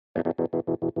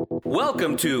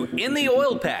Welcome to In the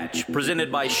Oil Patch,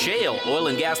 presented by Shale Oil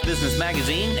and Gas Business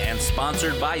Magazine and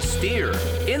sponsored by Steer.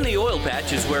 In the Oil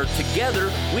Patch is where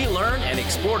together we learn and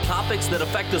explore topics that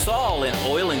affect us all in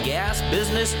oil and gas,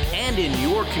 business, and in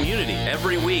your community.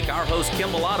 Every week, our host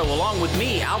Kim Bellotto, along with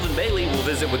me, Alvin Bailey, will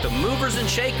visit with the movers and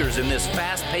shakers in this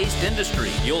fast-paced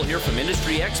industry. You'll hear from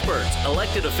industry experts,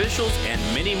 elected officials, and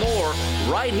many more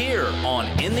right here on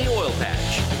In the Oil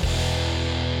Patch.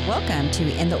 Welcome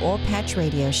to In the Oil Patch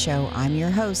Radio Show. I'm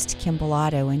your host, Kim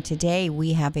Bellotto, and today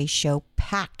we have a show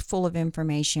packed full of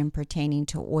information pertaining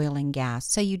to oil and gas.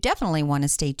 So you definitely want to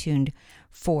stay tuned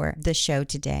for the show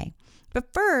today.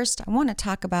 But first, I want to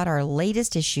talk about our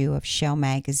latest issue of Shale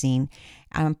Magazine.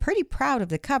 I'm pretty proud of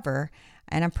the cover,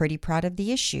 and I'm pretty proud of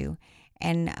the issue.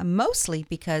 And mostly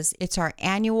because it's our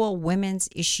annual Women's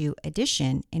Issue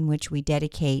edition in which we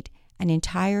dedicate an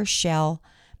entire Shale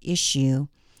issue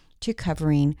to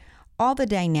covering all the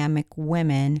dynamic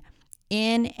women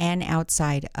in and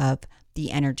outside of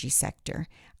the energy sector.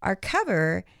 Our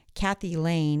cover, Kathy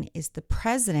Lane, is the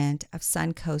president of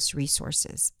Suncoast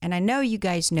Resources. And I know you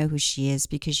guys know who she is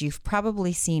because you've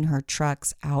probably seen her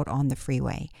trucks out on the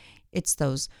freeway. It's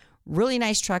those really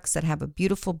nice trucks that have a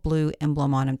beautiful blue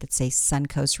emblem on them that say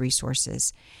Suncoast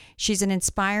Resources. She's an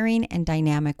inspiring and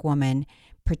dynamic woman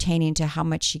pertaining to how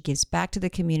much she gives back to the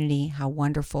community, how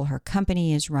wonderful her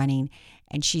company is running,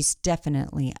 and she's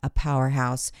definitely a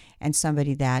powerhouse and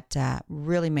somebody that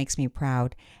really makes me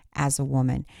proud as a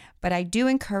woman. But I do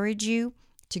encourage you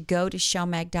to go to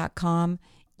shalemag.com,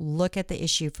 look at the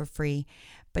issue for free,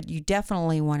 but you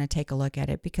definitely want to take a look at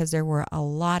it because there were a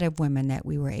lot of women that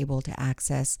we were able to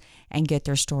access and get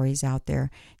their stories out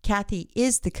there. Kathy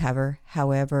is the cover.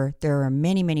 However, there are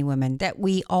many, many women that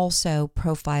we also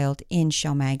profiled in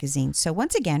Shale Magazine. So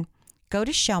once again, go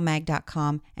to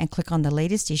shalemag.com and click on the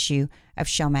latest issue of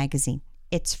Shale Magazine.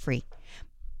 It's free.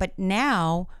 But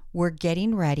now we're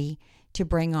getting ready to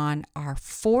bring on our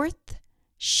fourth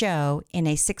show in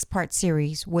a 6-part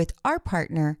series with our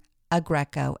partner,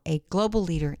 Aggreko, a global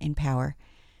leader in power.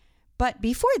 But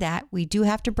before that, we do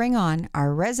have to bring on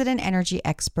our resident energy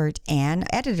expert and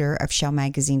editor of Shale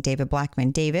Magazine, David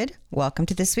Blackman. David, welcome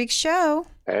to this week's show.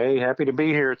 Hey, happy to be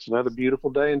here. It's another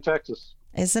beautiful day in Texas.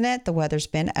 Isn't it? The weather's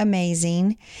been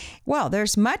amazing. Well,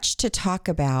 there's much to talk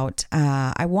about.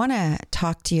 I want to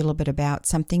talk to you a little bit about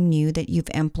something new that you've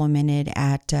implemented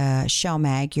at Shale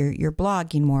Mag. You're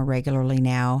blogging more regularly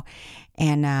now,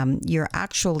 and you're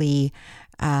actually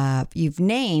you've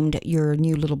named your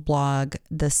new little blog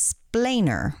the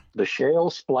Splainer. The Shale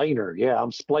Splainer. Yeah,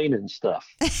 I'm splaining stuff.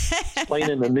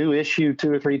 Splaining a new issue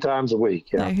 2 or 3 times a week.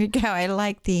 Yeah. There you go. I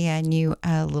like the new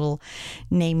little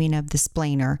naming of the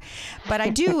Splainer. But I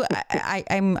do,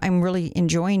 I'm really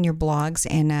enjoying your blogs,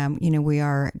 and we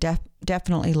are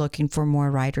definitely looking for more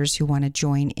writers who want to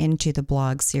join into the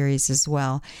blog series as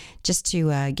well, just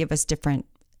to give us different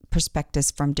perspectives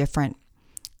from different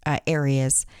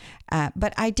areas.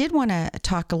 But I did want to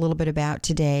talk a little bit about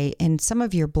today in some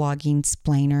of your blogging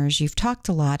splainers. You've talked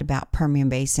a lot about Permian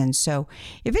Basin. So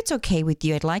if it's okay with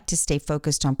you, I'd like to stay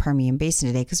focused on Permian Basin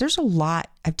today because there's a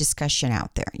lot of discussion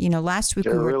out there. Last week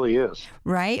there really is.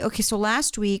 Right? Okay. So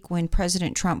last week when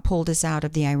President Trump pulled us out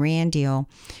of the Iran deal,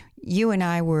 you and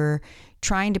I were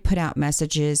trying to put out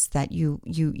messages that you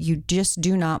just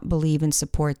do not believe and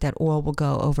support that oil will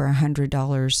go over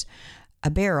 $100 a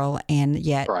barrel, and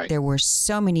yet There were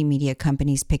so many media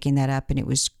companies picking that up, and it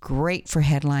was great for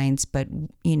headlines, but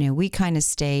we kind of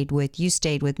stayed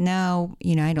with no,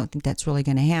 I don't think that's really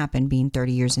going to happen, being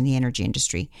 30 years in the energy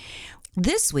industry.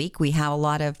 This week we have a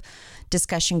lot of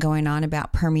discussion going on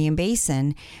about Permian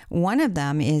Basin. One of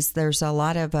them is there's a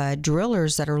lot of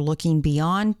drillers that are looking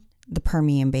beyond the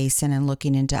Permian Basin and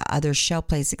looking into other shale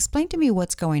plays. Explain to me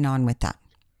what's going on with that.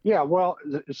 Yeah, well,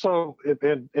 so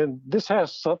and this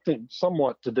has something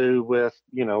somewhat to do with,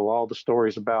 all the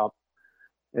stories about,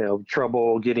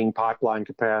 trouble getting pipeline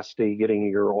capacity, getting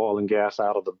your oil and gas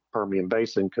out of the Permian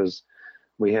Basin because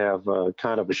we have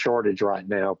kind of a shortage right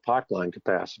now of pipeline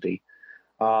capacity.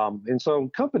 And so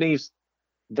companies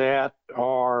that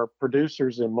are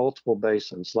producers in multiple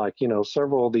basins, like,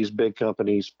 several of these big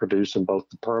companies produce in both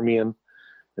the Permian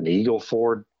and the Eagle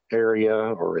Ford area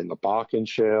or in the Bakken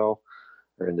Shale,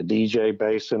 or in the DJ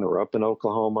Basin or up in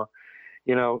Oklahoma.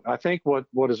 I think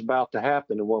what is about to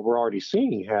happen and what we're already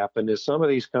seeing happen is some of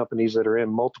these companies that are in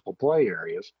multiple play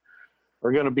areas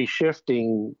are going to be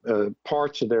shifting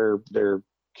parts of their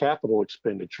capital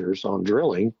expenditures on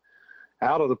drilling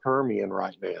out of the Permian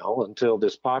right now until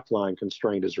this pipeline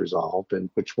constraint is resolved, and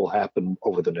which will happen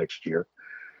over the next year,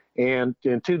 and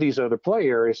to these other play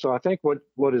areas. So I think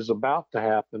what is about to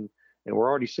happen, and we're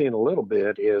already seeing a little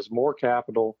bit, is more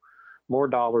capital more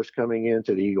dollars coming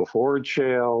into the Eagle Ford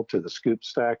Shale, to the Scoop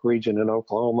Stack region in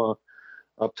Oklahoma,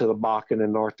 up to the Bakken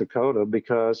in North Dakota,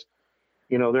 because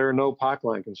there are no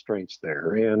pipeline constraints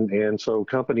there. And so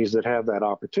companies that have that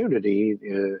opportunity,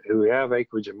 who have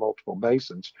acreage in multiple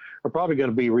basins, are probably going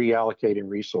to be reallocating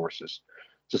resources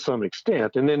to some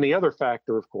extent. And then the other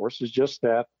factor, of course, is just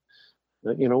that,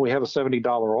 we have a $70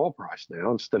 oil price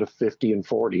now instead of 50 and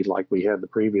 40 like we had the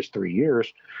previous 3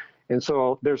 years. And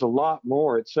so there's a lot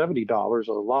more at $70,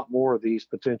 a lot more of these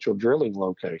potential drilling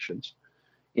locations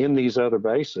in these other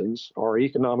basins are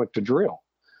economic to drill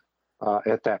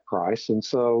at that price. And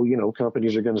so,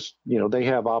 companies are going to, they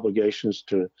have obligations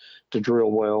to drill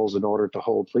wells in order to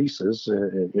hold leases,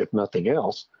 if nothing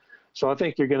else. So I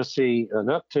think you're going to see an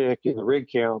uptick in the rig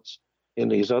counts in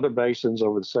these other basins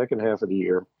over the second half of the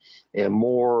year, and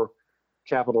more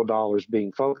capital dollars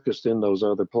being focused in those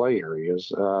other play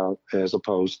areas, as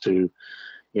opposed to,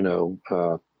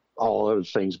 all other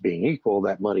things being equal,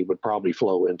 that money would probably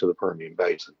flow into the Permian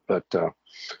Basin. But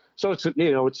so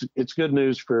it's good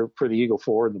news for the Eagle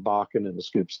Ford, the Bakken, and the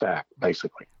Scoop Stack,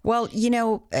 basically. Well,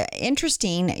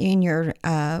 interesting, in your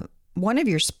one of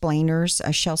your splainers,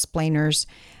 shale splainers,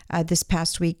 this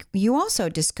past week, you also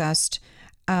discussed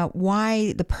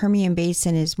why the Permian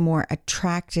Basin is more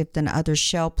attractive than other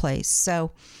shale plays.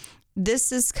 So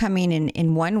this is coming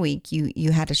in 1 week.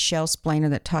 You had a shale splainer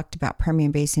that talked about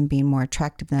Permian Basin being more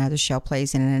attractive than other shale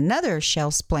plays. And in another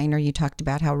shale splainer, you talked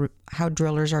about how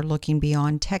drillers are looking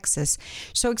beyond Texas.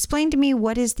 So explain to me,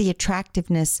 what is the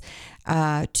attractiveness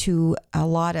to a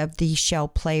lot of the shale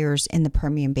players in the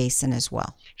Permian Basin as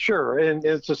well? Sure. And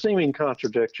it's a seeming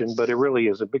contradiction, but it really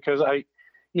isn't, because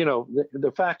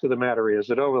the fact of the matter is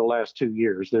that over the last 2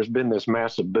 years, there's been this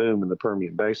massive boom in the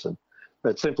Permian Basin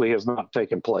that simply has not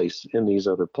taken place in these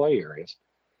other play areas.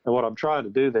 And what I'm trying to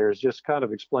do there is just kind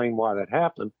of explain why that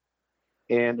happened.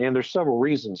 And there's several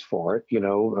reasons for it.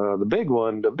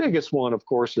 The biggest one, of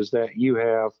course, is that you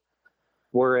have,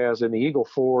 whereas in the Eagle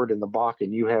Ford and the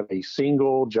Bakken, you have a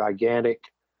single gigantic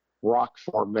rock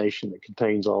formation that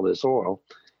contains all this oil.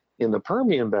 In the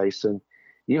Permian Basin,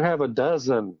 you have a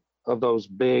dozen of those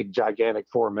big gigantic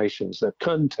formations that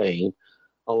contain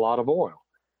a lot of oil.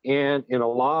 And in a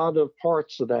lot of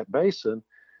parts of that basin,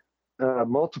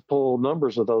 multiple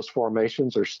numbers of those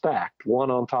formations are stacked,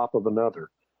 one on top of another.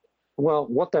 Well,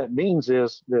 what that means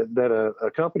is that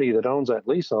a company that owns that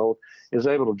leasehold is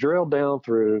able to drill down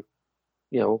through,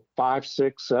 5,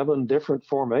 6, 7 different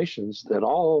formations that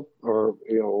all are,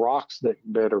 rocks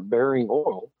that are bearing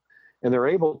oil, and they're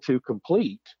able to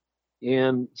complete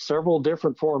in several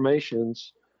different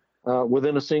formations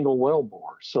within a single well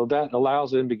bore. So that allows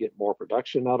them to get more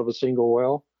production out of a single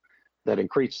well. That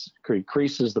increases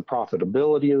the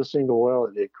profitability of the single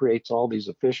well. It creates all these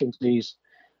efficiencies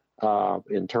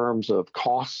in terms of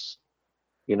costs,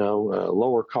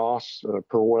 lower costs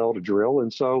per well to drill.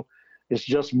 And so it's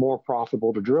just more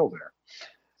profitable to drill there.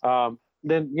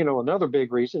 Then, another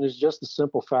big reason is just the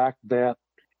simple fact that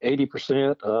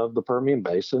 80% of the Permian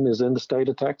Basin is in the state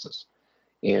of Texas.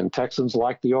 And Texans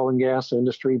like the oil and gas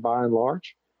industry by and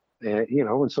large,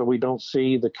 and so we don't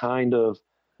see the kind of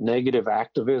negative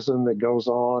activism that goes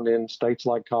on in states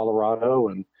like Colorado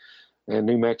and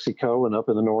New Mexico and up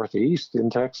in the Northeast in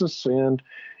Texas. And,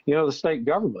 the state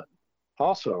government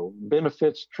also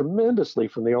benefits tremendously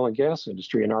from the oil and gas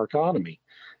industry in our economy.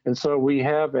 And so we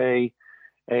have a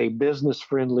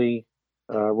business-friendly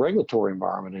regulatory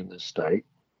environment in this state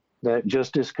that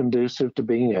just is conducive to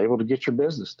being able to get your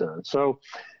business done. So,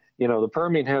 the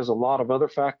Permian has a lot of other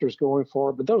factors going for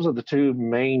it, but those are the two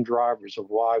main drivers of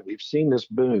why we've seen this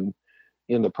boom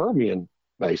in the Permian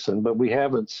Basin, but we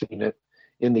haven't seen it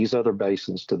in these other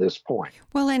basins to this point.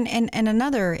 Well, and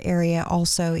another area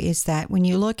also is that when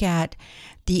you look at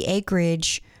the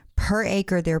acreage per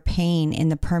acre they're paying in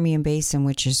the Permian Basin,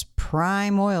 which is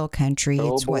prime oil country,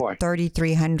 it's what,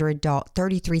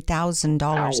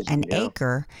 $33,000 an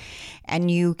acre,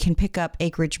 and you can pick up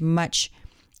acreage much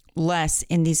less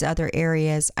in these other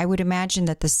areas. I would imagine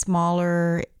that the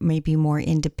smaller, maybe more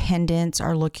independents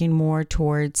are looking more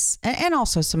towards, and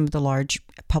also some of the large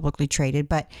publicly traded,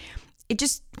 but it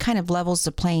just kind of levels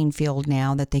the playing field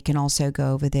now that they can also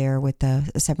go over there with the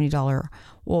 $70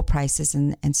 oil prices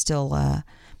and still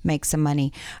make some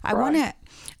money. I want to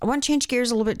change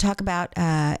gears a little bit, talk about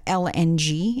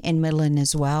LNG in Midland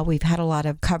as well. We've had a lot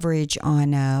of coverage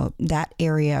on that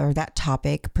area or that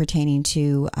topic pertaining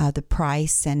to the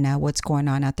price and what's going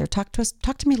on out there. Talk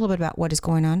to me a little bit about what is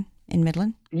going on in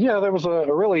Midland. Yeah, there was a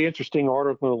really interesting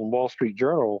article in the Wall Street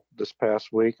Journal this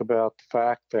past week about the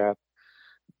fact that,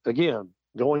 again,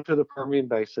 going to the Permian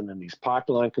Basin and these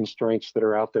pipeline constraints that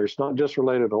are out there. It's not just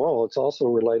related to oil, it's also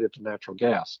related to natural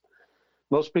gas.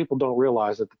 Most people don't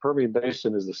realize that the Permian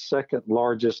Basin is the second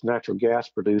largest natural gas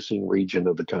producing region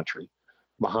of the country,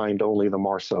 behind only the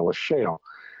Marcellus Shale.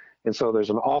 And so there's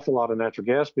an awful lot of natural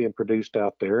gas being produced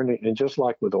out there. And just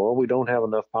like with oil, we don't have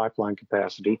enough pipeline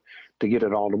capacity to get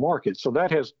it all to market. So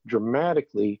that has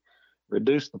dramatically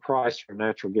reduced the price for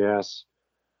natural gas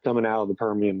coming out of the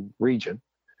Permian region.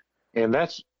 And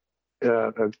that's,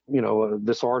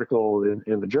 this article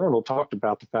in the journal talked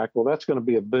about the fact, well, that's going to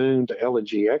be a boon to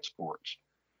LNG exports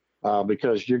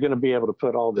because you're going to be able to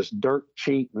put all this dirt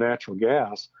cheap natural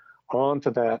gas onto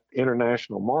that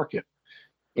international market.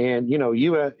 And,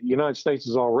 United States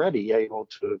is already able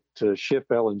to ship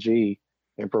LNG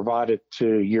and provide it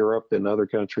to Europe and other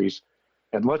countries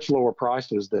at much lower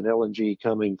prices than LNG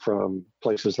coming from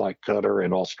places like Qatar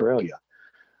and Australia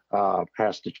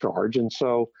has to charge. And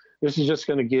so this is just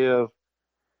going to give,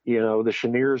 the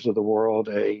Cheniere's of the world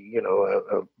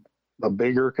a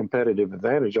bigger competitive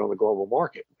advantage on the global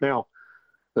market. Now,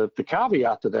 the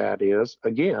caveat to that is,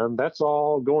 again, that's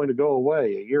all going to go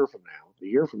away a year from now. A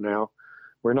year from now,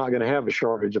 we're not going to have a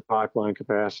shortage of pipeline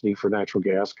capacity for natural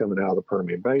gas coming out of the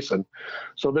Permian Basin.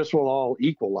 So this will all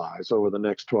equalize over the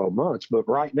next 12 months. But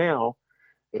right now,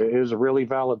 it is a really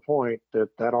valid point that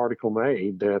article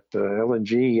made that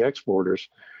LNG exporters,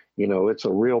 it's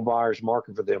a real buyer's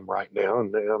market for them right now,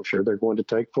 and I'm sure they're going to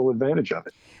take full advantage of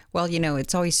it. Well,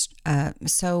 it's always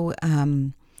so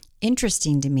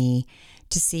interesting to me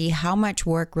to see how much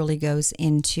work really goes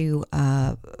into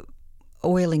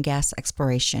oil and gas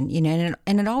exploration,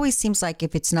 and it always seems like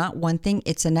if it's not one thing,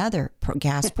 it's another.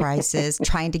 Gas prices,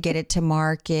 trying to get it to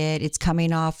market, it's coming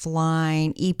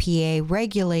offline, EPA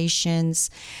regulations,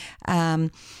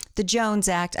 the Jones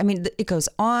Act. I mean, it goes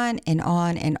on and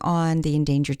on and on, the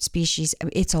endangered species. I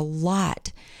mean, it's a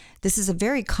lot. This is a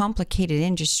very complicated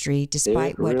industry,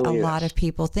 despite what a lot of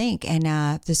people think.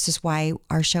 And this is why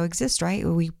our show exists, right?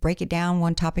 We break it down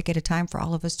one topic at a time for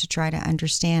all of us to try to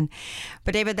understand.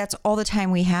 But David, that's all the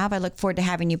time we have. I look forward to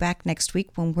having you back next week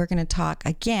when we're going to talk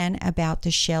again about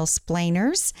the shale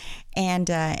splainers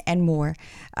and more.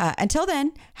 Until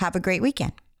then, have a great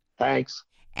weekend. Thanks.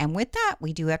 And with that,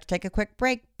 we do have to take a quick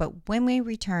break. But when we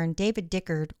return, David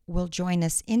Dickard will join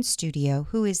us in studio,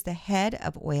 who is the head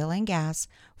of oil and gas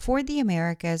for the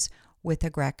Americas with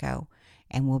Aggreko.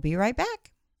 And we'll be right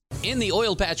back. In the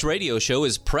Oil Patch Radio Show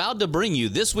is proud to bring you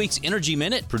this week's Energy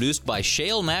Minute, produced by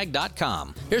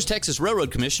ShaleMag.com. Here's Texas Railroad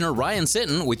Commissioner Ryan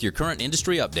Sinton with your current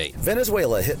industry update.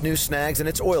 Venezuela hit new snags in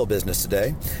its oil business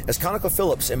today as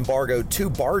ConocoPhillips embargoed 2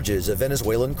 barges of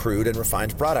Venezuelan crude and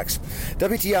refined products.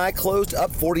 WTI closed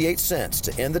up 48 cents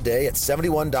to end the day at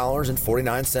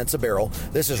 $71.49 a barrel.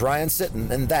 This is Ryan Sinton,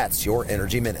 and that's your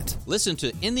Energy Minute. Listen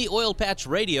to In the Oil Patch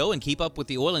Radio and keep up with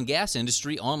the oil and gas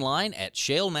industry online at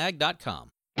ShaleMag.com.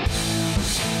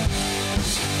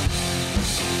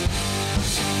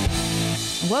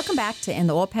 Welcome back to In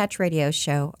the Oil Patch Radio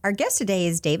Show. Our guest today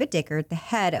is David Dickard, the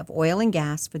head of oil and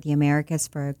gas for the Americas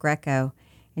for Aggreko.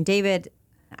 And David,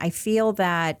 I feel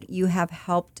that you have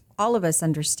helped all of us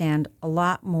understand a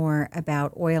lot more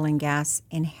about oil and gas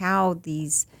and how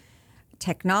these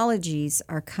technologies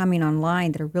are coming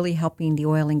online that are really helping the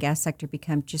oil and gas sector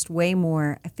become just way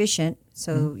more efficient.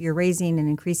 So you're raising and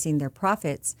increasing their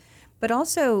profits. But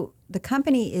also the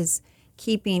company is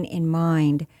keeping in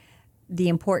mind the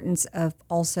importance of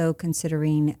also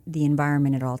considering the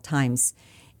environment at all times.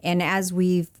 And as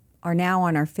we are now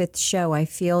on our 5th show, I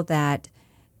feel that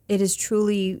it has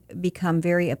truly become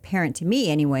very apparent to me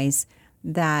anyways,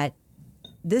 that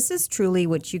this is truly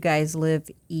what you guys live,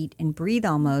 eat, and breathe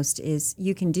almost, is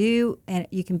you can do, and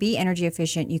you can be energy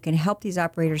efficient, you can help these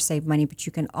operators save money, but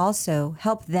you can also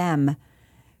help them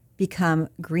become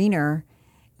greener.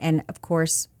 And of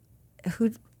course,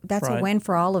 that's right. A win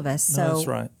for all of us. So that's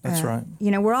right. That's right.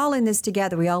 We're all in this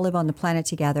together. We all live on the planet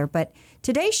together. But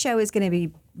today's show is going to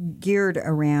be geared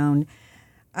around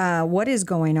what is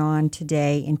going on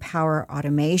today in power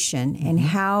automation and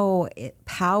how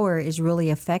power is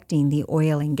really affecting the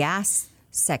oil and gas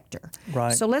sector.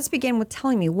 Right. So let's begin with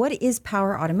telling me, what is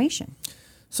power automation?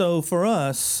 So for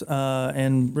us,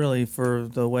 and really for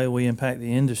the way we impact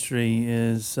the industry,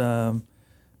 is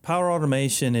power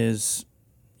automation is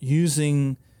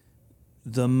using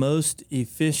the most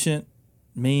efficient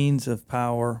means of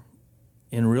power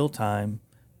in real time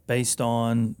based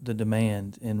on the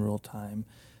demand in real time.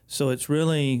 So it's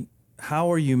really,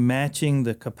 how are you matching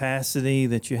the capacity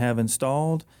that you have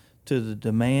installed to the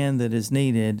demand that is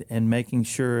needed and making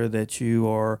sure that you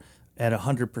are at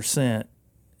 100%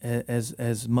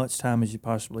 as much time as you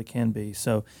possibly can be.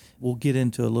 So we'll get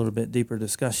into a little bit deeper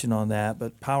discussion on that.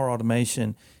 But power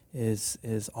automation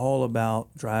is all about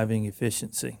driving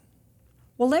efficiency.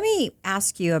 Well, let me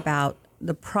ask you about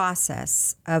the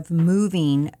process of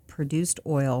moving produced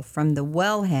oil from the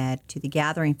wellhead to the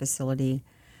gathering facility,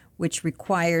 which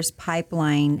requires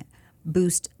pipeline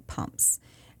boost pumps.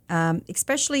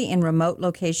 Especially in remote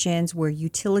locations where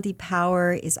utility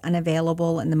power is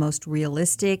unavailable, and the most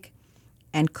realistic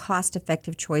and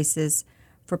cost-effective choices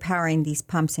for powering these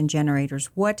pumps and generators.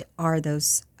 What are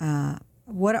those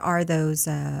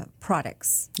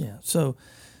products? Yeah. So.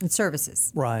 And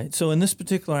services. Right. So in this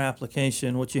particular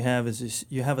application, what you have is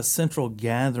you have a central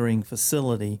gathering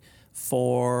facility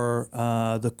for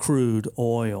the crude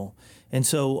oil, and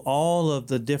so all of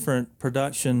the different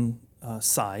production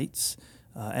sites.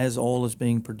 As oil is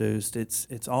being produced,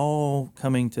 it's all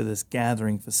coming to this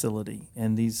gathering facility,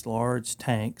 and these large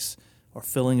tanks are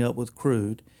filling up with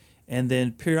crude, and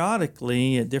then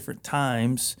periodically at different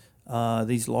times,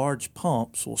 these large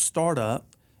pumps will start up,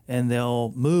 and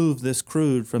they'll move this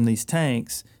crude from these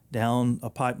tanks down a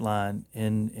pipeline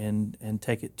and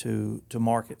take it to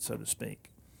market, so to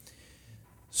speak.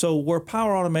 So where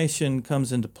power automation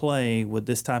comes into play with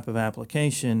this type of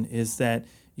application is that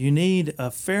you need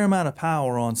a fair amount of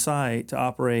power on site to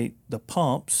operate the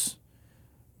pumps,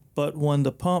 but when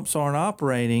the pumps aren't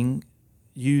operating,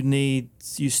 you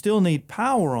still need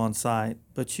power on site,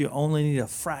 but you only need a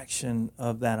fraction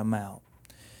of that amount.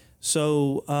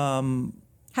 So,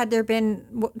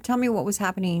 tell me what was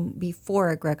happening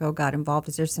before Aggreko got involved.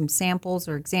 Is there some samples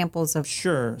or examples of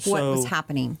what was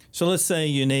happening? So let's say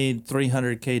you need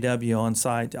 300 kW on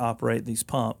site to operate these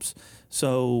pumps.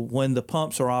 So when the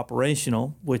pumps are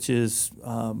operational, which is,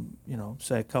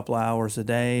 say a couple of hours a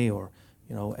day or,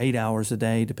 8 hours a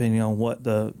day, depending on what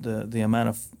the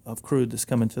amount of crude that's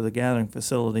coming to the gathering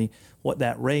facility, what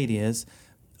that rate is,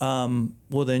 then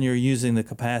you're using the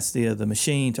capacity of the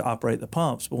machine to operate the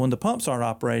pumps. But when the pumps aren't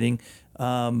operating,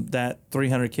 that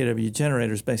 300 kW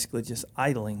generator is basically just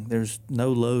idling. There's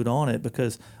no load on it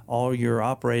because all you're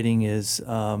operating is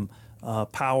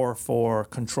power for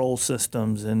control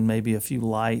systems and maybe a few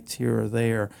lights here or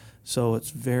there. So it's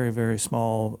very, very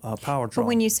small power draw. But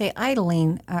when you say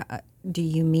idling, do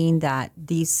you mean that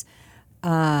these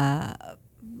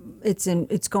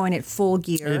it's going at full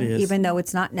gear, even though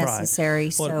it's not necessary?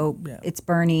 Right. So it's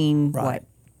burning what?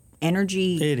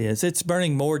 Energy? It is. It's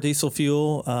burning more diesel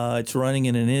fuel. It's running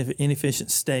in an inefficient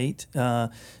state.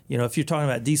 If you're talking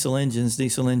about diesel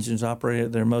engines operate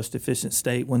at their most efficient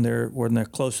state when they're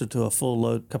closer to a full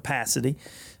load capacity.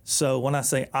 So when I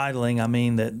say idling, I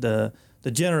mean that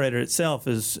the generator itself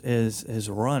is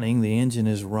running. The engine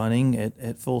is running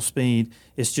at full speed.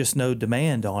 It's just no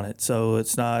demand on it, so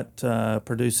it's not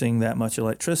producing that much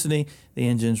electricity. The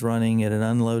engine's running at an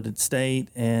unloaded state,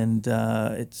 and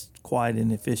it's quite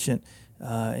inefficient,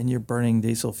 and you're burning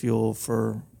diesel fuel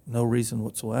for no reason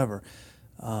whatsoever.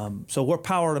 So where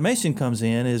power automation comes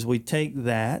in is we take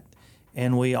that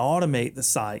and we automate the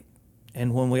site.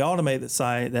 And when we automate the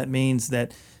site, that means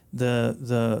that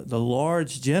the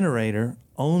large generator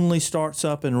only starts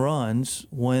up and runs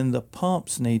when the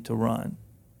pumps need to run.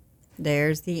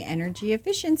 There's the energy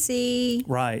efficiency.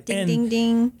 Right. Ding, ding,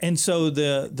 ding. And so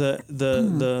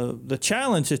the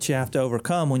challenge that you have to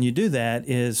overcome when you do that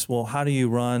is, well, how do you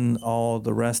run all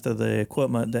the rest of the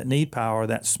equipment that need power,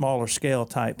 that smaller scale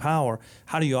type power?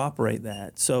 How do you operate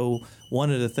that? So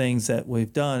one of the things that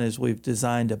we've done is we've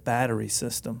designed a battery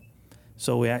system.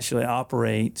 So we actually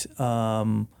operate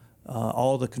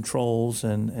all the controls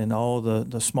and all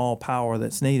the small power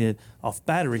that's needed off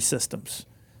battery systems.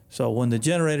 So when the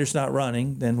generator's not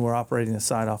running, then we're operating the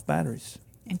site off batteries.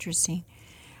 Interesting.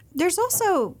 There's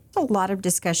also a lot of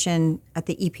discussion at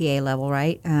the EPA level,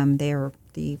 right? They're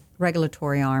the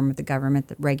regulatory arm of the government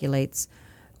that regulates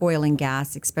oil and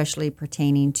gas, especially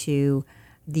pertaining to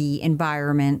the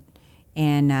environment.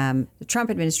 And the Trump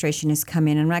administration has come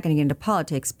in, I'm not going to get into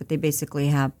politics, but they basically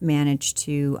have managed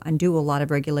to undo a lot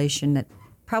of regulation that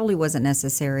probably wasn't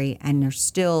necessary, and they're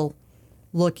still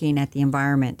looking at the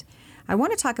environment. I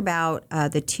want to talk about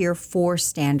the Tier 4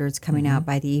 standards coming out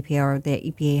by the EPA, or that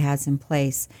EPA has in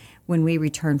place, when we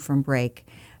return from break.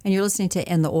 And you're listening to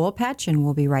In the Oil Patch, and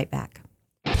we'll be right back.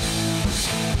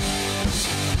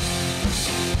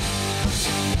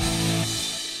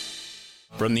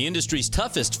 From the industry's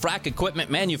toughest frac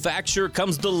equipment manufacturer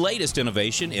comes the latest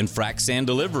innovation in frac sand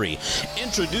delivery.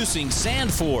 Introducing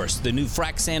SandForce, the new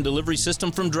frac sand delivery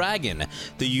system from Dragon.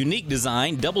 The unique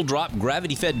design, double-drop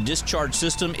gravity-fed discharge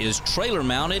system is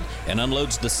trailer-mounted and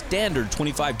unloads the standard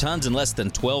 25 tons in less than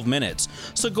 12 minutes.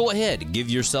 So go ahead, give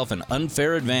yourself an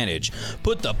unfair advantage.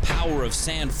 Put the power of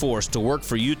SandForce to work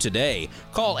for you today.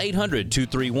 Call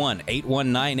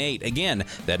 800-231-8198. Again,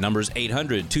 that number is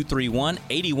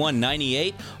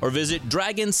 800-231-8198. Or visit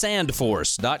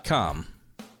dragonsandforce.com.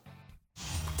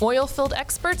 Oilfield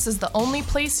Experts is the only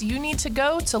place you need to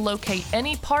go to locate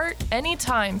any part,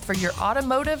 anytime for your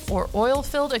automotive or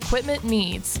oilfield equipment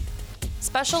needs.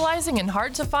 Specializing in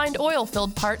hard-to-find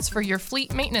oilfield parts for your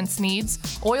fleet maintenance needs,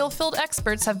 Oilfield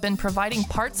Experts have been providing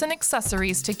parts and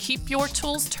accessories to keep your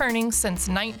tools turning since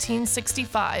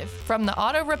 1965. From the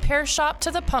auto repair shop to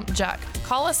the pump jack,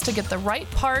 call us to get the right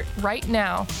part right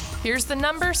now. Here's the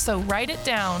number, so write it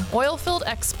down. Oilfield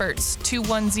Experts,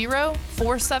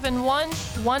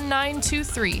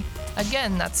 210-471-1923.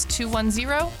 Again, that's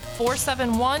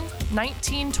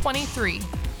 210-471-1923.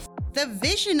 The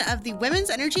vision of the Women's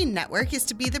Energy Network is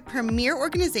to be the premier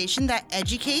organization that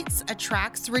educates,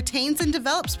 attracts, retains, and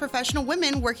develops professional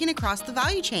women working across the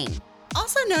value chain.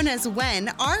 Also known as WEN,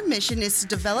 our mission is to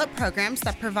develop programs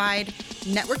that provide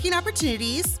networking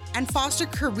opportunities and foster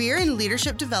career and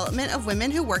leadership development of women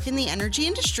who work in the energy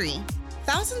industry.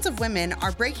 Thousands of women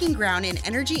are breaking ground in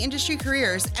energy industry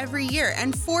careers every year,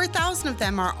 and 4,000 of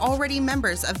them are already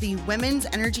members of the Women's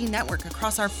Energy Network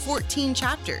across our 14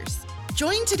 chapters.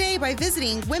 Join today by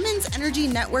visiting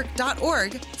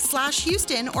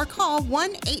womensenergynetwork.org/Houston or call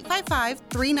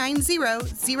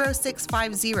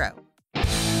 1-855-390-0650.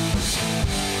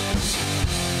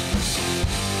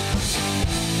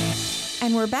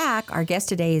 And we're back. Our guest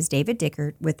today is David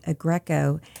Dickert with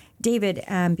Aggreko. David,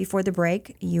 before the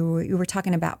break, you were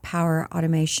talking about power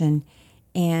automation,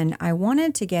 and I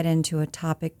wanted to get into a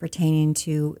topic pertaining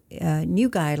to new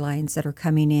guidelines that are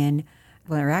coming in.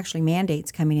 Well, there are actually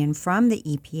mandates coming in from the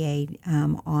EPA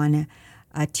on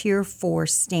Tier 4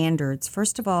 standards.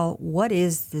 First of all, what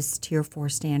is this Tier 4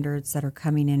 standards that are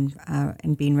coming in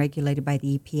and being regulated by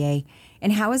the EPA?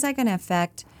 And how is that going to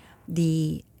affect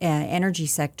the energy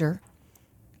sector?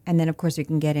 And then, of course, we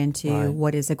can get into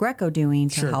what is Aggreko doing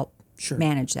to help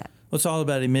manage that. Well, it's all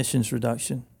about emissions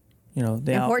reduction. You know,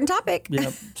 the important topic.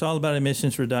 Yeah, it's all about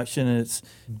emissions reduction, and it's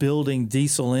building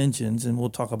diesel engines, and we'll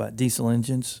talk about diesel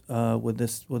engines with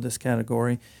this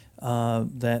category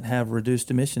that have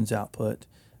reduced emissions output.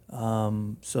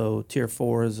 So Tier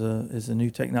 4 is a new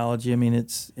technology. I mean,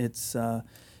 it's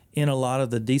in a lot of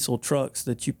the diesel trucks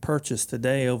that you purchase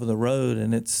today over the road,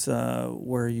 and it's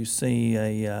where you see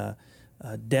a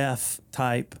DEF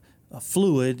type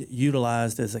fluid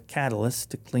utilized as a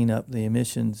catalyst to clean up the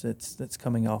emissions that's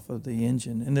coming off of the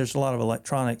engine. And there's a lot of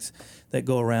electronics that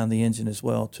go around the engine as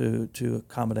well to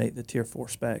accommodate the Tier 4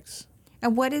 specs.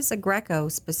 And what is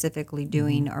Aggreko specifically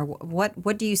doing, or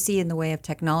what do you see in the way of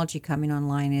technology coming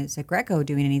online? Is Aggreko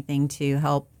doing anything to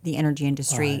help the energy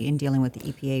industry in dealing with the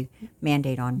EPA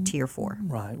mandate on Tier 4?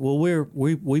 Right. Well,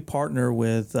 we partner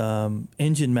with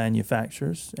engine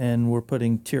manufacturers, and we're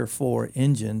putting Tier 4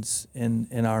 engines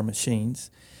in our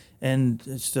machines. And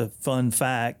it's a fun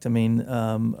fact. I mean,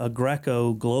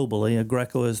 Aggreko globally,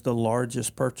 Aggreko is the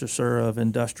largest purchaser of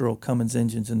industrial Cummins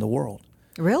engines in the world.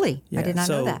 Really? Yeah. I did not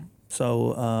know that.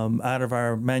 So out of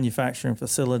our manufacturing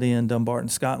facility in Dumbarton,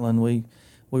 Scotland, we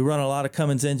run a lot of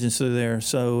Cummins engines through there.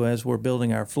 So as we're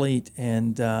building our fleet,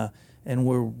 and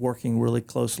we're working really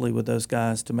closely with those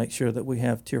guys to make sure that we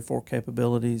have Tier 4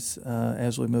 capabilities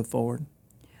as we move forward.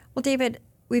 Well, David,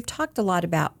 we've talked a lot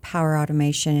about power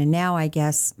automation, and now I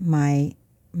guess my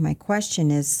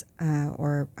question is,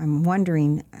 or I'm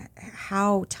wondering,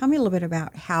 tell me a little bit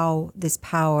about how this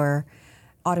power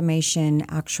automation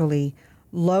actually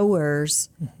lowers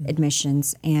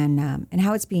emissions and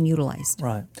how it's being utilized.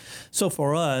 Right. So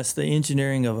for us, the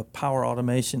engineering of a power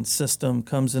automation system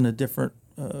comes in a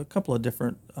couple of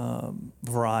different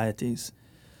varieties.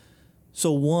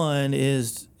 So one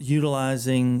is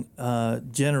utilizing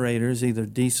generators, either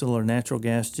diesel or natural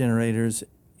gas generators,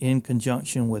 in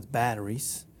conjunction with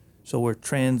batteries. So we're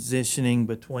transitioning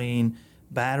between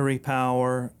battery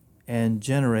power and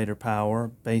generator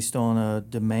power based on a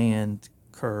demand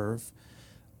curve.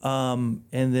 And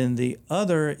then the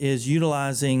other is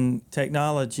utilizing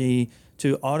technology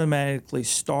to automatically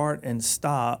start and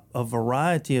stop a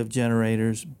variety of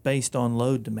generators based on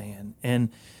load demand.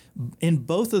 And in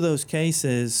both of those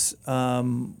cases,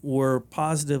 we're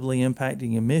positively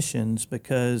impacting emissions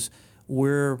because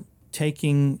we're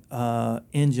taking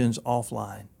engines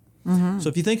offline. So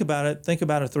if you think about it, think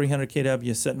about a 300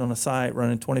 kW sitting on a site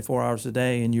running 24 hours a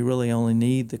day, and you really only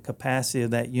need the capacity of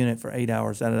that unit for 8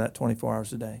 hours out of that 24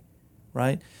 hours a day,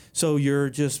 right? So you're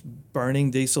just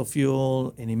burning diesel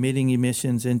fuel and emitting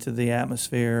emissions into the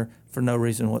atmosphere for no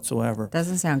reason whatsoever.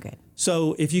 Doesn't sound good.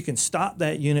 So if you can stop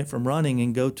that unit from running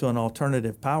and go to an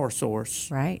alternative power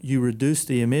source, right, you reduce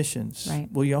the emissions. Right.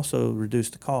 Well, you also reduce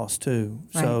the cost too.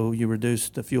 Right. So you reduce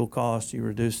the fuel cost, you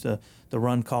reduce the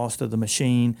run cost of the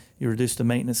machine, you reduce the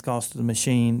maintenance cost of the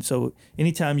machine. So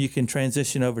anytime you can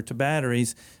transition over to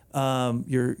batteries,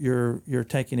 you're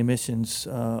taking emissions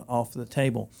off the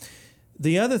table.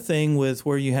 The other thing with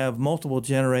where you have multiple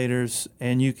generators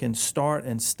and you can start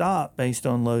and stop based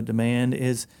on load demand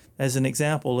is, as an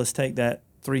example, let's take that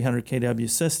 300 kW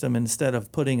system. Instead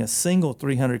of putting a single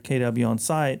 300 kW on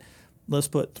site, let's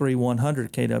put 3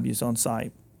 100 kWs on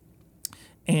site.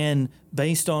 And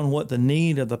based on what the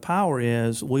need of the power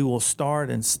is, we will start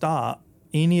and stop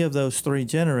any of those 3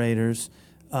 generators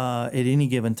at any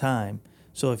given time.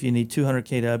 So if you need 200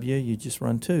 kW, you just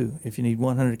run 2. If you need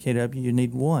 100 kW, you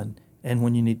need 1. And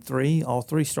when you need 3, all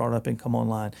 3 start up and come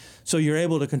online. So you're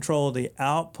able to control the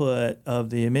output of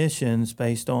the emissions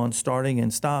based on starting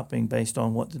and stopping based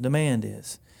on what the demand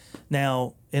is.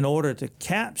 Now, in order to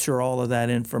capture all of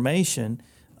that information,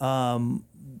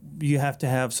 you have to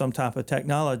have some type of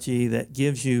technology that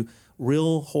gives you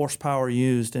real horsepower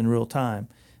used in real time.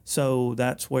 So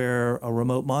that's where a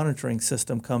remote monitoring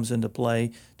system comes into play,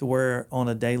 to where on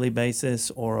a daily basis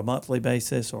or a monthly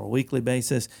basis or a weekly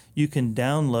basis, you can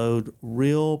download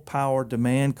real power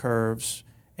demand curves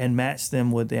and match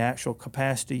them with the actual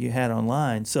capacity you had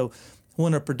online. So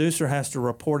when a producer has to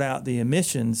report out the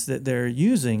emissions that they're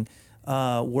using,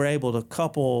 we're able to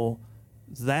couple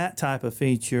that type of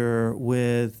feature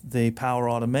with the power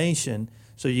automation.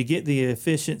 So you get the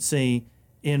efficiency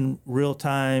in real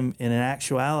time, in an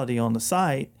actuality on the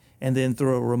site, and then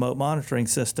through a remote monitoring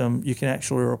system, you can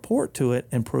actually report to it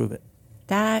and prove it.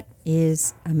 That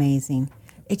is amazing.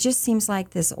 It just seems like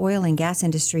this oil and gas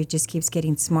industry just keeps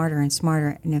getting smarter and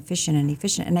smarter and efficient and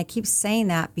efficient. And I keep saying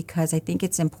that because I think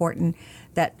it's important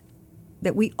that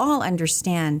we all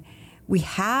understand we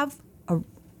have a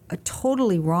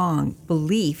totally wrong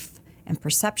belief and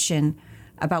perception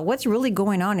about what's really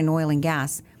going on in oil and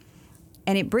gas.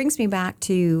 And it brings me back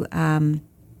to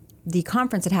the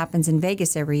conference that happens in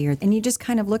Vegas every year. And you just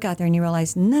kind of look out there and you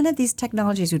realize none of these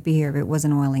technologies would be here if it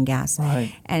wasn't oil and gas.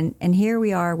 Right. And here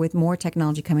we are with more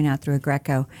technology coming out through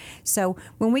Aggreko. So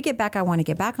when we get back, I want to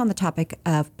get back on the topic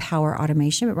of power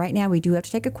automation. But right now we do have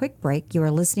to take a quick break. You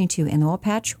are listening to In the Oil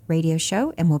Patch Radio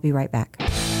Show, and we'll be right back.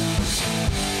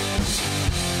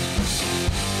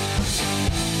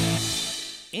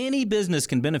 Any business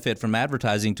can benefit from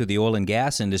advertising to the oil and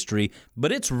gas industry,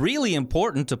 but it's really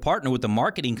important to partner with a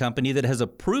marketing company that has a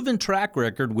proven track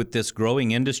record with this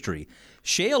growing industry.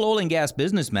 Shale Oil and Gas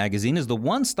Business Magazine is the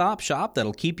one-stop shop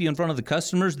that'll keep you in front of the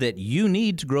customers that you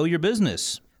need to grow your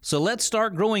business. So let's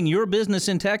start growing your business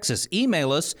in Texas.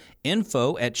 Email us,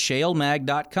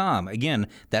 info@shalemag.com. Again,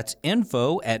 that's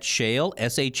info@shale,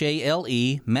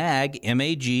 S-H-A-L-E, mag,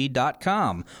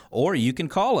 M-A-G.com. Or you can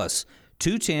call us,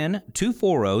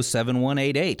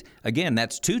 210-240-7188. Again,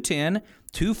 that's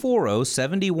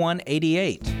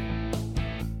 210-240-7188.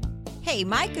 Hey,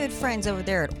 my good friends over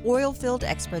there at Oilfield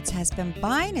Experts has been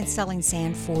buying and selling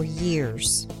sand for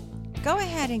years. Go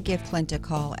ahead and give Clint a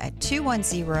call at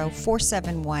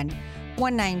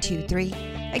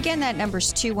 210-471-1923. Again, that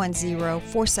number's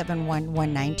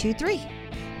 210-471-1923.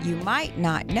 You might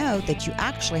not know that you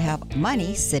actually have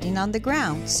money sitting on the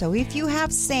ground. So if you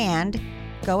have sand,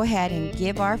 go ahead and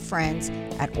give our friends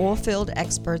at Oilfield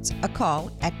Experts a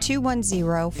call at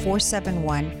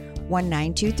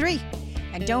 210-471-1923.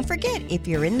 And don't forget, if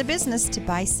you're in the business to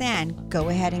buy sand, go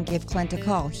ahead and give Clint a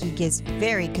call. He gives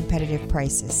very competitive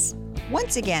prices.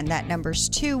 Once again, that number's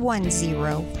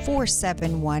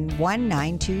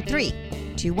 210-471-1923.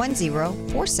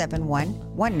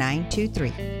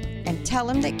 210-471-1923. And tell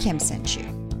him that Kim sent you.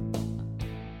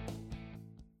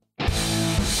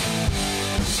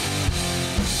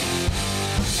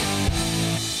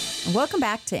 Welcome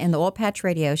back to In the Oil Patch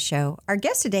Radio Show. Our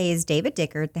guest today is David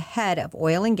Dickert, the head of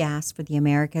oil and gas for the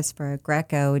Americas for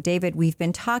Aggreko. David, we've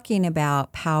been talking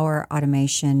about power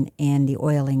automation in the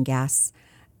oil and gas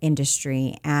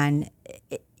industry. And,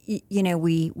 you know,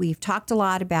 we've talked a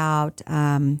lot about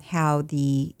how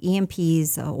the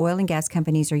E&Ps, oil and gas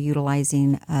companies, are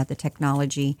utilizing the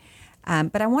technology.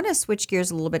 But I want to switch gears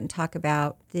a little bit and talk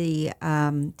about the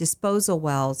disposal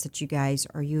wells that you guys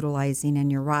are utilizing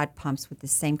and your rod pumps with the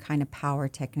same kind of power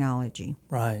technology.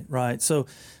 Right. So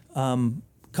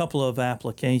couple of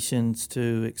applications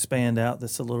to expand out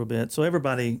this a little bit. So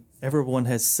everyone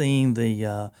has seen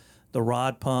the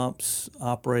rod pumps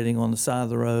operating on the side of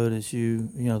the road as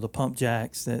the pump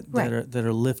jacks that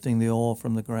are lifting the oil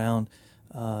from the ground.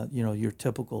 Your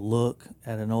typical look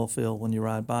at an oil field when you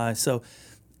ride by. So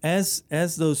as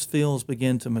those fields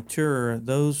begin to mature,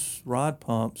 those rod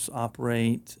pumps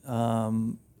operate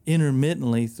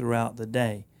intermittently throughout the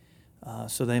day.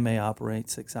 So they may operate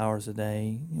 6 hours a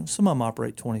day. Some of them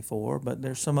operate 24, but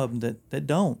there's some of them that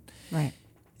don't. Right.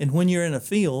 And when you're in a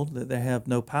field that they have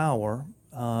no power,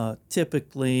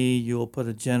 typically you'll put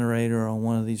a generator on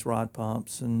one of these rod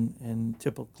pumps, and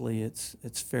typically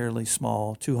it's fairly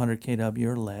small, 200 kW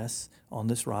or less on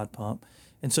this rod pump.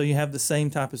 And so you have the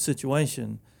same type of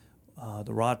situation.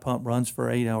 The rod pump runs for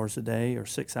 8 hours a day or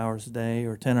 6 hours a day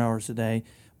or 10 hours a day.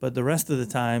 But the rest of the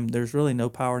time, there's really no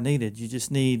power needed. You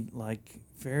just need the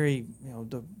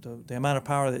amount of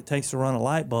power that it takes to run a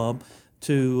light bulb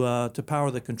to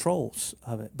power the controls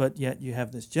of it. But yet you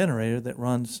have this generator that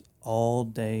runs all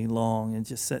day long and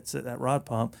just sits at that rod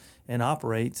pump and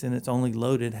operates, and it's only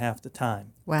loaded half the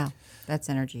time. Wow, that's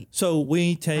energy. So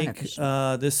we take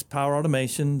this power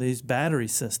automation, these battery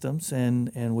systems,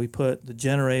 and we put the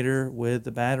generator with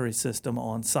the battery system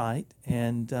on site,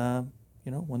 and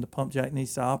when the pump jack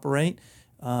needs to operate,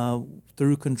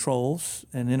 through controls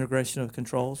and integration of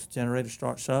controls, generator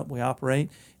starts up, we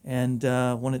operate, and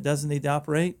when it doesn't need to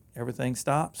operate, everything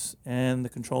stops, and the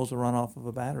controls will run off of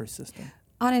a battery system.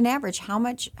 On an average, how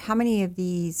many of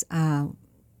these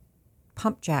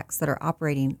pump jacks that are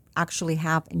operating actually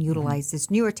have and utilize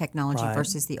this newer technology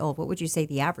versus the old? What would you say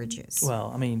the average is?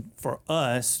 Well, I mean, for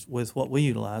us, with what we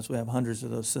utilize, we have hundreds of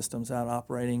those systems out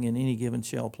operating in any given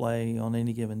shale play on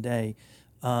any given day,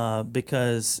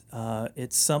 because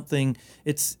it's something.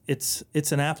 It's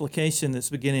an application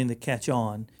that's beginning to catch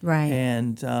on, right?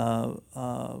 And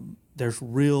there's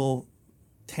real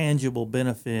tangible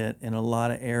benefit in a lot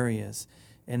of areas,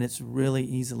 and it's really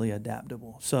easily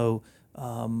adaptable. So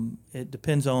it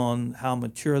depends on how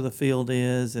mature the field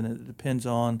is, and it depends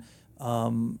on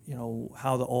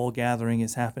how the oil gathering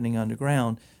is happening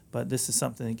underground. But this is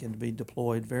something that can be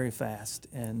deployed very fast,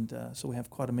 and so we have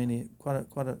quite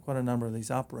a number of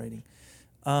these operating.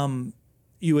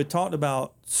 You had talked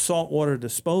about saltwater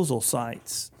disposal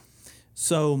sites,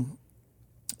 so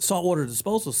saltwater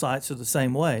disposal sites are the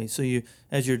same way. So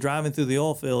as you're driving through the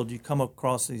oil field, you come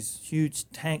across these huge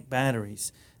tank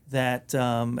batteries that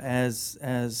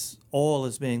as oil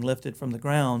is being lifted from the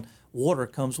ground, water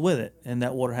comes with it, and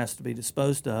that water has to be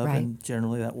disposed of, and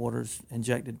generally that water is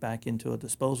injected back into a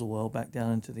disposal well, back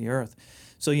down into the earth.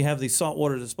 So you have these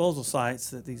saltwater disposal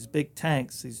sites that these big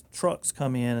tanks, these trucks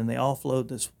come in and they offload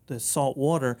this salt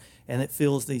water, and it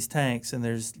fills these tanks, and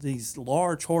there's these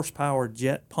large horsepower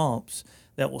jet pumps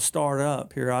that will start up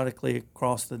periodically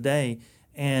across the day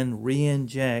and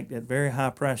re-inject at very high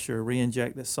pressure,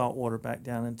 re-inject this salt water back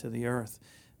down into the earth.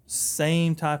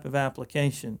 Same type of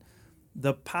application.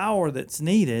 The power that's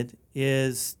needed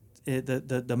is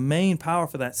the main power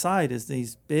for that site is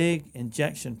these big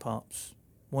injection pumps.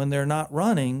 When they're not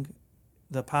running,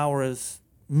 the power is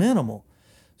minimal.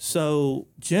 So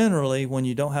generally, when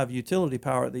you don't have utility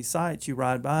power at these sites, you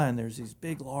ride by and there's these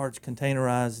big, large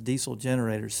containerized diesel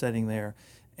generators sitting there.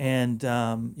 And,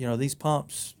 these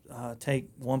pumps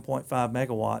take 1.5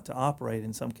 megawatt to operate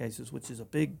in some cases, which is a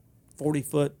big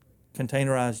 40-foot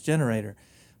containerized generator.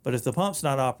 But if the pump's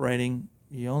not operating,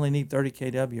 you only need 30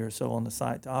 kW or so on the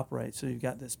site to operate. So you've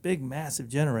got this big, massive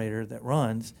generator that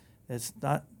runs. It's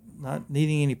not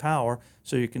needing any power.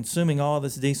 So you're consuming all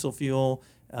this diesel fuel.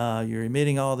 You're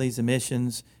emitting all these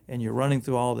emissions, and you're running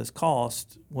through all this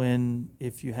cost when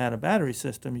if you had a battery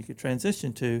system you could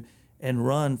transition to and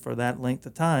run for that length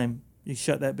of time, you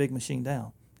shut that big machine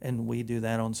down. And we do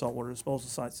that on saltwater disposal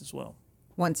sites as well.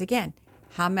 Once again,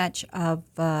 how much of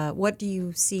what do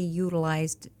you see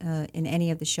utilized in any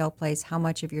of the shale plays? How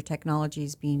much of your technology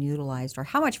is being utilized, or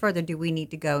how much further do we need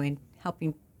to go in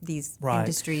helping these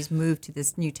industries move to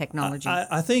this new technology?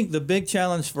 I think the big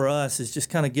challenge for us is just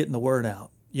kind of getting the word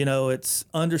out. It's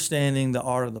understanding the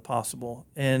art of the possible,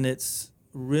 and it's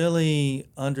really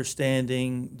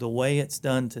understanding the way it's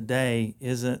done today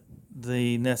isn't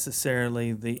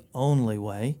necessarily the only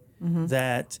way.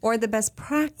 That or the best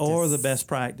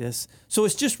practice. So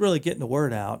it's just really getting the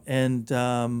word out, and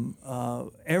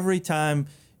every time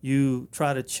you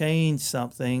try to change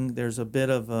something, there's a bit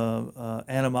of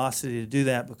animosity to do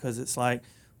that, because it's like,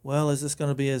 well, is this going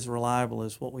to be as reliable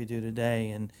as what we do today?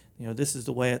 And this is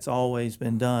the way it's always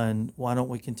been done. Why don't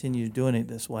we continue doing it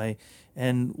this way?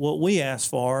 And what we ask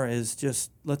for is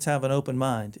just let's have an open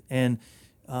mind. And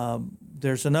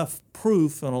there's enough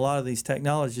proof on a lot of these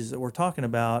technologies that we're talking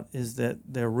about is that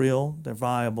they're real, they're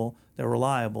viable, they're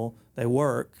reliable, they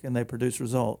work, and they produce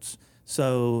results.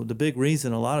 So the big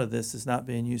reason a lot of this is not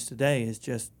being used today is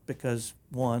just because,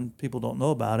 one, people don't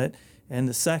know about it, and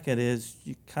the second is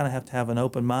you kind of have to have an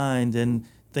open mind and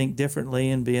think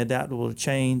differently and be adaptable to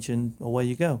change, and away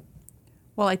you go.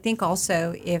 Well, I think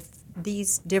also if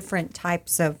these different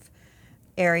types of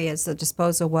areas, the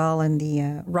disposal well and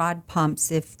the rod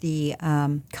pumps, if the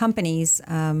companies,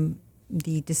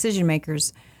 the decision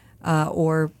makers,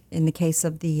 or in the case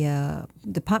of the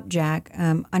pump jack,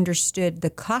 understood the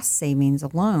cost savings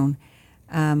alone,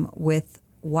 with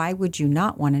why would you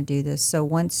not want to do this? So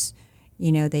once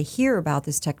they hear about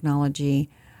this technology,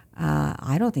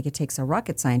 I don't think it takes a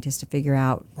rocket scientist to figure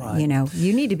out. Right.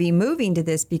 You need to be moving to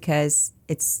this because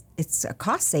it's a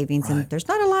cost savings, right. and there's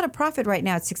not a lot of profit right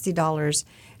now at $60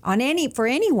 for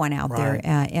anyone out right.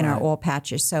 there in our oil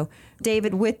patches. So,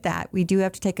 David, with that, we do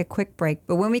have to take a quick break.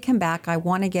 But when we come back, I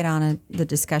want to get on the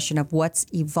discussion of what's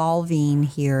evolving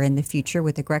here in the future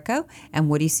with Aggreko and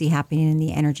what do you see happening in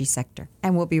the energy sector.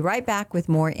 And we'll be right back with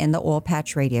more in the Oil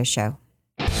Patch Radio Show.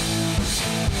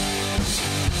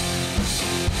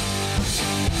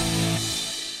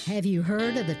 Have you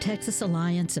heard of the Texas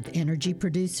Alliance of Energy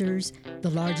Producers,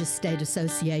 the largest state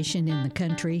association in the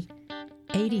country?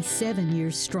 87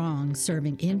 years strong,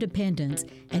 serving independents,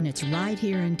 and it's right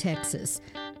here in Texas.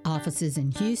 Offices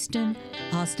in Houston,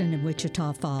 Austin, and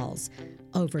Wichita Falls.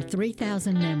 Over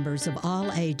 3,000 members of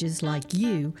all ages like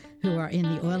you who are in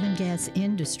the oil and gas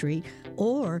industry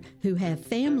or who have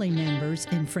family members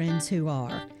and friends who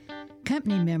are.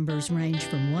 Company members range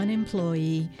from one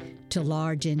employee to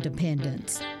large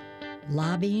independents.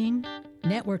 Lobbying,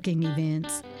 networking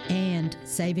events, and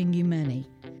saving you money.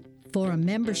 For a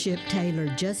membership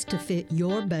tailored just to fit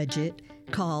your budget,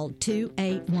 call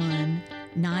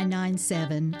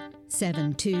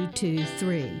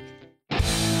 281-997-7223.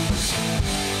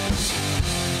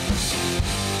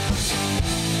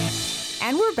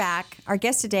 And we're back. Our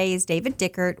guest today is David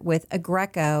Dickert with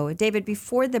Aggreko. David,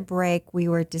 before the break, we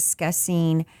were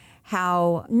discussing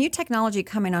how new technology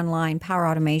coming online, power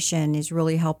automation, is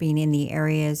really helping in the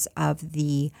areas of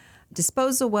the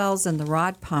disposal wells and the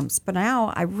rod pumps. But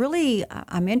now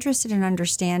I'm interested in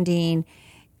understanding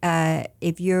can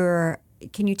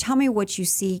you tell me what you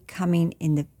see coming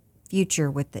in the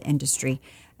future with the industry?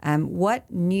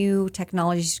 What new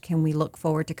technologies can we look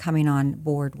forward to coming on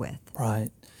board with? Right.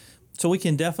 So we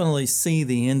can definitely see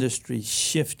the industry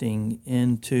shifting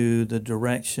into the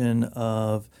direction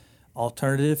of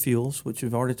alternative fuels, which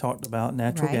we've already talked about,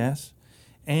 natural gas,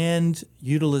 and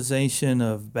utilization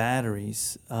of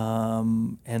batteries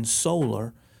and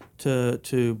solar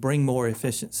to bring more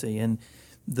efficiency. And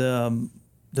the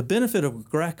benefit of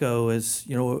Aggreko is,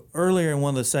 earlier in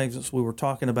one of the segments we were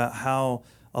talking about how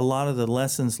a lot of the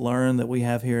lessons learned that we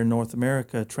have here in North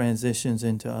America transitions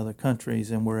into other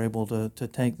countries, and we're able to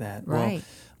take that. Right.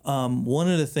 Well, one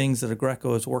of the things that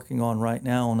Aggreko is working on right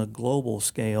now on a global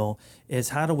scale is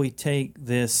how do we take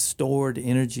this stored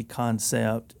energy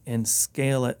concept and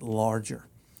scale it larger.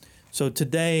 So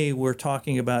today we're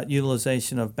talking about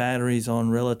utilization of batteries on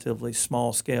relatively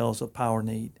small scales of power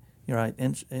need, right?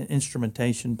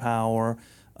 Instrumentation power,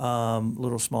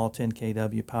 little small 10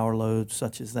 kW power loads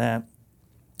such as that.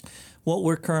 What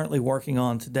we're currently working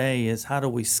on today is how do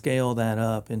we scale that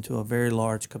up into a very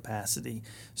large capacity.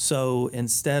 So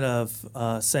instead of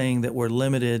saying that we're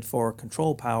limited for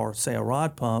control power, say a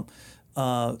rod pump,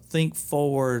 think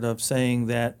forward of saying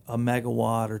that a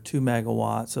megawatt or 2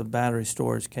 megawatts of battery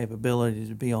storage capability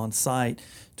to be on site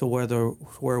to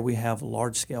where we have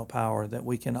large-scale power that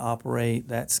we can operate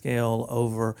that scale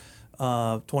over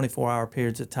 24-hour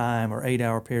periods of time or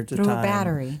 8-hour periods of time.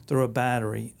 Through a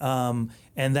battery.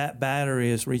 And that battery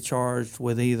is recharged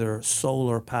with either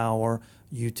solar power,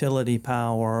 utility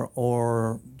power,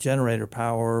 or generator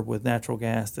power with natural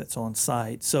gas that's on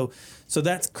site. So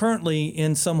that's currently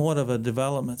in somewhat of a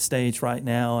development stage right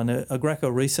now. And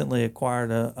Aggreko recently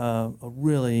acquired a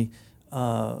really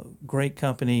great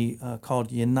company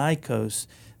called Unicos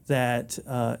that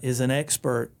is an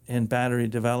expert in battery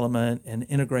development and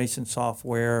integration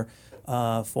software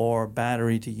for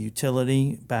battery to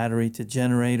utility, battery to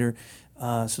generator.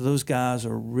 So those guys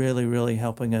are really, really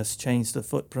helping us change the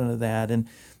footprint of that. And,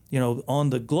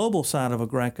 on the global side of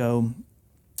Aggreko,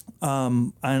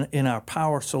 in our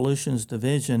Power Solutions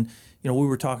division, we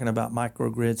were talking about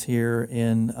microgrids here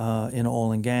in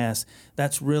oil and gas.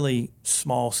 That's really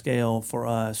small scale for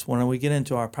us. When we get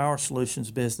into our power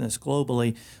solutions business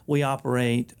globally, we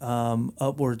operate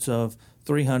upwards of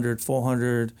 300,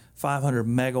 400, 500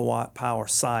 megawatt power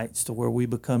sites to where we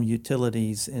become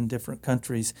utilities in different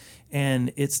countries.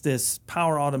 And it's this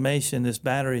power automation, this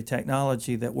battery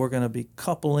technology that we're going to be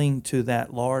coupling to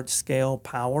that large scale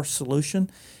power solution.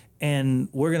 And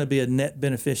we're going to be a net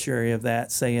beneficiary of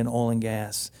that, say in oil and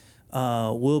gas.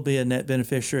 We'll be a net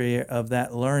beneficiary of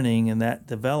that learning and that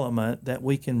development, that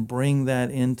we can bring that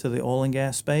into the oil and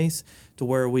gas space to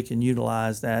where we can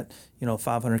utilize that,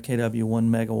 500 kW, 1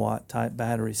 megawatt type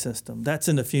battery system. That's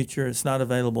in the future. It's not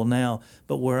available now,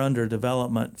 but we're under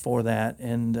development for that,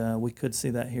 and we could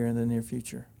see that here in the near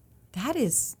future. That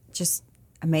is just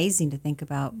amazing to think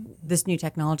about, this new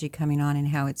technology coming on and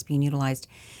how it's being utilized.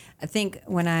 I think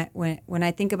when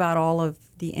I think about all of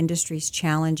the industry's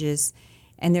challenges,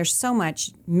 and there's so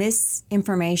much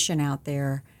misinformation out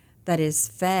there that is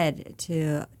fed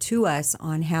to us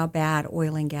on how bad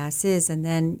oil and gas is, and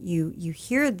then you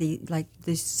hear the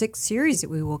 6 series that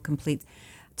we will complete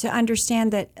to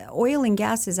understand that oil and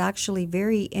gas is actually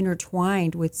very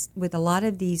intertwined with a lot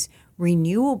of these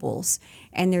renewables,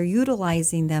 and they're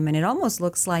utilizing them, and it almost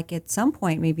looks like at some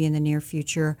point, maybe in the near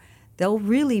future, they'll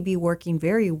really be working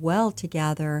very well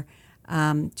together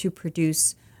to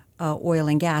produce oil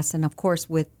and gas. And of course,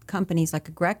 with companies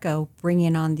like Aggreko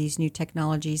bringing on these new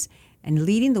technologies and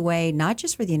leading the way, not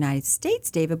just for the United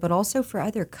States, David, but also for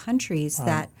other countries.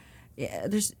 That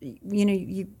there's,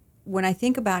 when I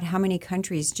think about how many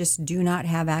countries just do not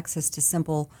have access to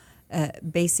simple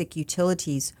basic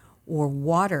utilities or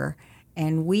water,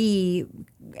 and we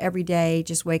every day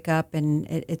just wake up and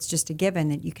it's just a given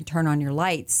that you can turn on your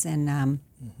lights and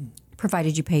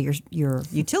provided you pay your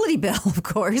utility bill, of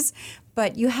course.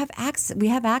 But you have access. We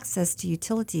have access to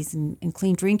utilities and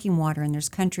clean drinking water, and there's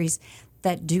countries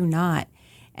that do not.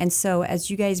 And so, as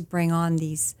you guys bring on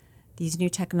these new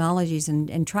technologies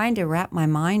and trying to wrap my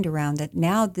mind around that,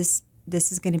 now this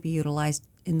is going to be utilized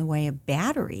in the way of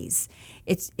batteries.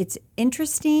 It's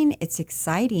interesting. It's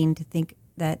exciting to think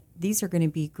that these are going to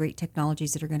be great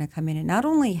technologies that are going to come in and not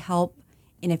only help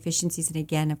in efficiencies and,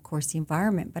 again, of course, the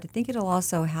environment, but I think it'll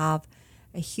also have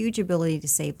a huge ability to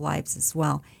save lives as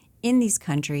well in these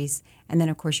countries. And then,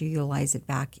 of course, you utilize it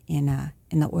back in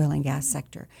the oil and gas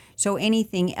sector. So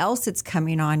anything else that's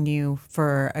coming on new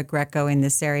for Aggreko in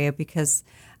this area? Because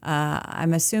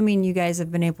I'm assuming you guys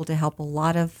have been able to help a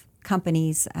lot of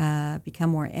companies become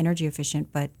more energy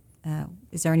efficient, but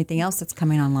is there anything else that's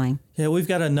coming online? Yeah, we've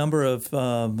got a number of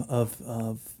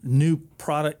new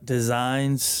product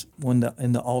designs in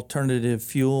the alternative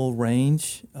fuel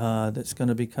range that's going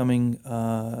to be coming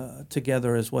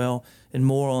together as well, and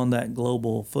more on that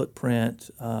global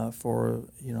footprint for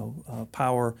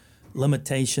power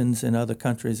limitations in other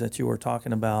countries that you were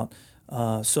talking about.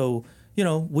 So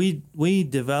we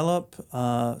develop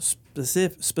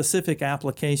specific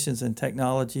applications and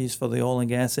technologies for the oil and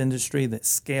gas industry that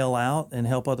scale out and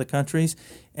help other countries.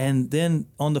 And then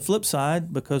on the flip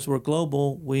side, because we're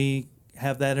global, we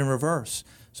have that in reverse.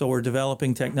 So we're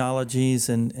developing technologies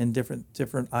and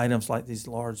different items like these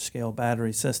large-scale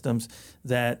battery systems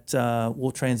that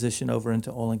will transition over into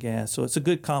oil and gas. So it's a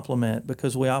good complement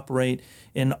because we operate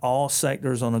in all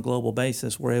sectors on a global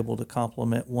basis. We're able to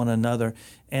complement one another.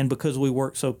 And because we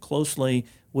work so closely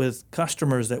with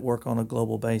customers that work on a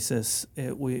global basis,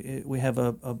 we have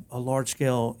a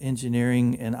large-scale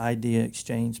engineering and idea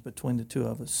exchange between the two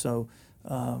of us. So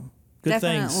Good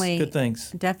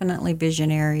things. Definitely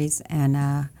visionaries.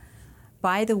 And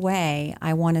by the way,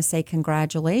 I want to say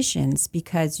congratulations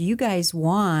because you guys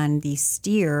won the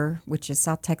STEER, which is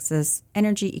South Texas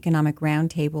Energy Economic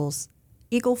Roundtable's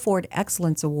Eagle Ford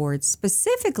Excellence Awards,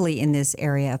 specifically in this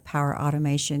area of power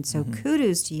automation. So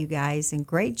kudos to you guys and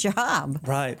great job.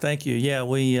 Right. Thank you.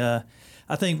 Yeah,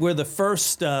 I think we're the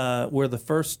first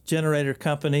generator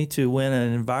company to win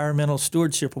an environmental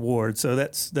stewardship award. So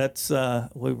that's we're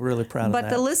really proud of that. But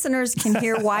the listeners can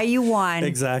hear why you won.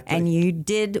 Exactly. And you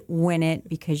did win it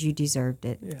because you deserved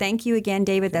it. Yeah. Thank you again,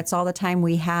 David. That's all the time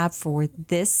we have for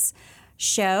this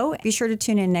show. Be sure to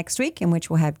tune in next week, in which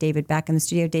we'll have David back in the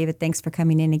studio. David, thanks for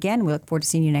coming in again. We look forward to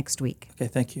seeing you next week. Okay,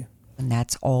 thank you. And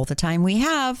that's all the time we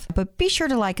have. But be sure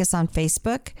to like us on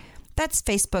Facebook. That's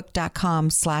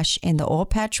facebook.com/In the Oil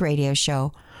Patch Radio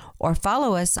Show, or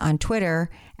follow us on Twitter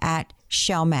at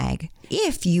ShellMag.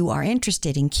 If you are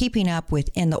interested in keeping up with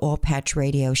In the Oil Patch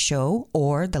Radio Show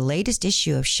or the latest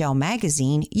issue of Shell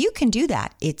Magazine, you can do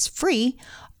that. It's free.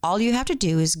 All you have to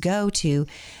do is go to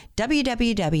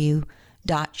www.shellmag.com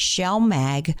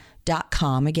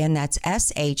shalemag.com. Again, that's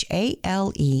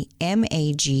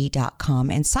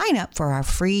shalemag.com, and sign up for our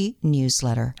free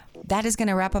newsletter. That is going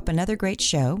to wrap up another great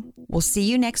show. We'll see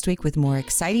you next week with more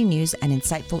exciting news and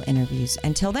insightful interviews.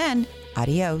 Until then,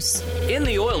 adios. In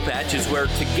the Oil Patch is where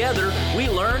together we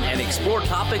learn and explore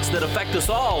topics that affect us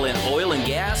all in oil and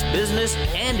gas, business,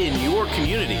 and in your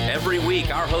community. Every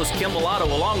week, our host Kim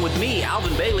Bellotto, along with me,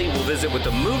 Alvin Bailey, will visit with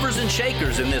the movers and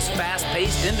shakers in this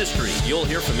fast-paced industry. You'll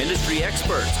hear from industry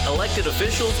experts, elected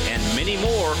officials, and many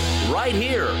more right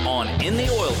here on In the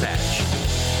Oil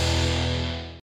Patch.